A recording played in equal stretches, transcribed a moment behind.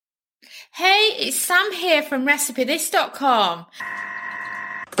Hey, it's Sam here from RecipeThis.com.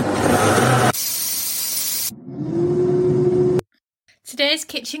 Today's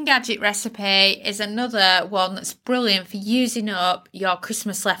kitchen gadget recipe is another one that's brilliant for using up your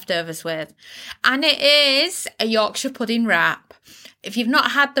Christmas leftovers with. And it is a Yorkshire pudding wrap. If you've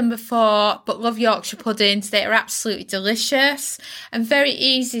not had them before but love Yorkshire puddings, they are absolutely delicious and very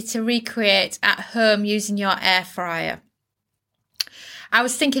easy to recreate at home using your air fryer. I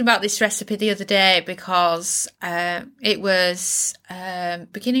was thinking about this recipe the other day because it was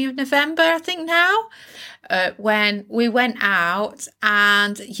beginning of November, I think now, when we went out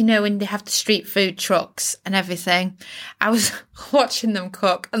and, you know, when they have the street food trucks and everything, I was watching them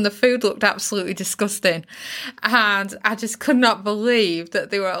cook and the food looked absolutely disgusting. And I just could not believe that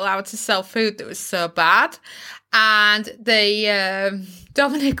they were allowed to sell food that was so bad. And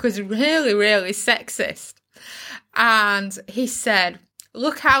Dominic was really, really sexist. And he said,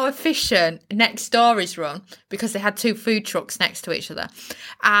 look how efficient next door is run, because they had two food trucks next to each other.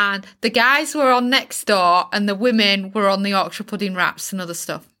 And the guys were on next door and the women were on the Yorkshire pudding wraps and other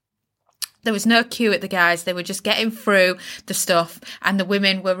stuff. There was no queue at the guys. They were just getting through the stuff and the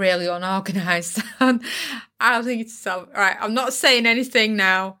women were really unorganised. And I think it's so, right, I'm not saying anything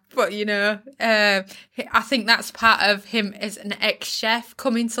now, but, you know, I think that's part of him as an ex-chef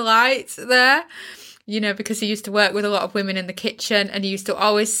coming to light there. You know, because he used to work with a lot of women in the kitchen and he used to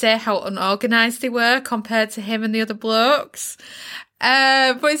always say how unorganised they were compared to him and the other blokes.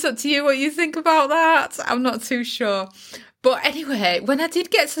 But it's up to you what you think about that. I'm not too sure. But anyway, when I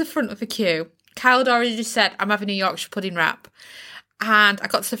did get to the front of the queue, Kyle had already said, I'm having a Yorkshire pudding wrap. And I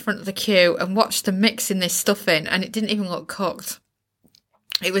got to the front of the queue and watched them mixing this stuff in and it didn't even look cooked.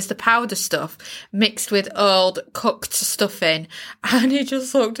 It was the powder stuff mixed with old cooked stuffing and it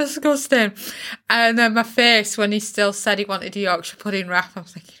just looked disgusting. And then my face when he still said he wanted a Yorkshire pudding wrap, I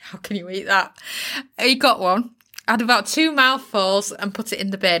was thinking, how can you eat that? He got one, had about 2 mouthfuls and put it in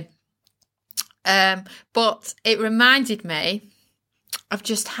the bin. But it reminded me of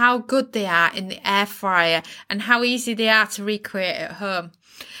just how good they are in the air fryer and how easy they are to recreate at home.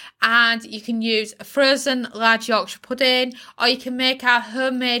 And you can use a frozen large Yorkshire pudding, or you can make our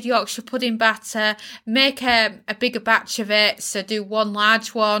homemade Yorkshire pudding batter, make a bigger batch of it, so do one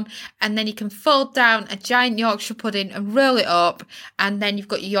large one, and then you can fold down a giant Yorkshire pudding and roll it up, and then you've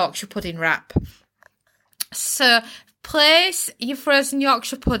got your Yorkshire pudding wrap. So place your frozen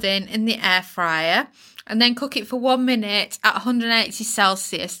Yorkshire pudding in the air fryer, and then cook it for 1 minute at 180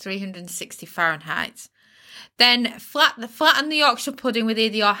 Celsius, 360 Fahrenheit. Then flatten the Yorkshire pudding with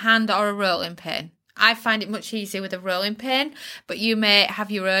either your hand or a rolling pin. I find it much easier with a rolling pin, but you may have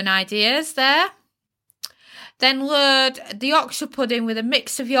your own ideas there. Then load the Yorkshire pudding with a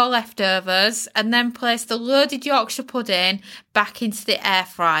mix of your leftovers and then place the loaded Yorkshire pudding back into the air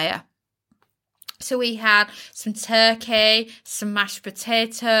fryer. So we had some turkey, some mashed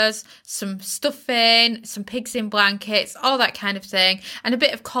potatoes, some stuffing, some pigs in blankets, all that kind of thing, and a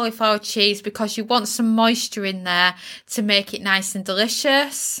bit of cauliflower cheese because you want some moisture in there to make it nice and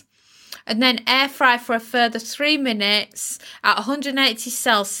delicious. And then air fry for a further 3 minutes at 180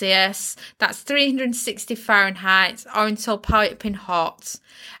 Celsius, that's 360 Fahrenheit, or until piping hot.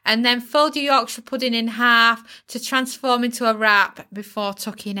 And then fold your Yorkshire pudding in half to transform into a wrap before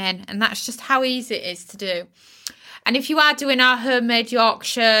tucking in. And that's just how easy it is to do. And if you are doing our homemade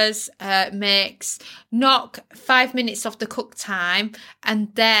Yorkshires mix, knock 5 minutes off the cook time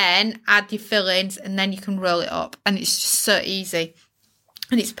and then add your fillings and then you can roll it up. And it's just so easy.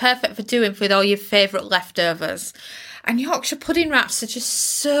 And it's perfect for doing with all your favourite leftovers. And Yorkshire pudding wraps are just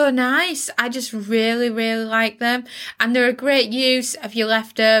so nice. I just really, really like them. And they're a great use of your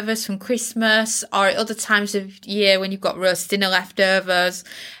leftovers from Christmas or at other times of year when you've got roast dinner leftovers.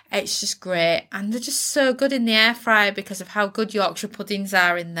 It's just great. And they're just so good in the air fryer because of how good Yorkshire puddings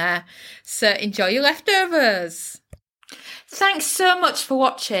are in there. So enjoy your leftovers. Thanks so much for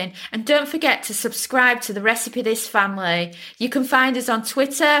watching, and don't forget to subscribe to the Recipe This family. You can find us on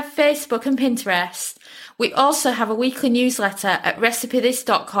Twitter, Facebook and Pinterest. We also have a weekly newsletter at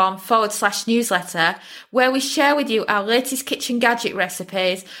recipethis.com/newsletter where we share with you our latest kitchen gadget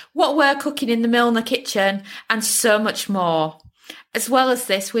recipes, what we're cooking in the Milner kitchen and so much more. As well as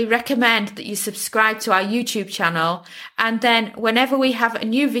this, we recommend that you subscribe to our YouTube channel, and then whenever we have a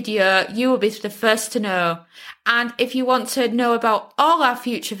new video, you will be the first to know. And if you want to know about all our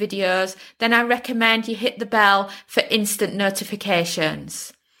future videos, then I recommend you hit the bell for instant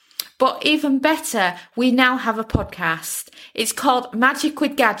notifications. But even better, we now have a podcast. It's called Magic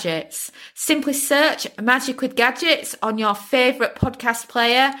with Gadgets. Simply search Magic with Gadgets on your favourite podcast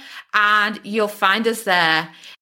player and you'll find us there.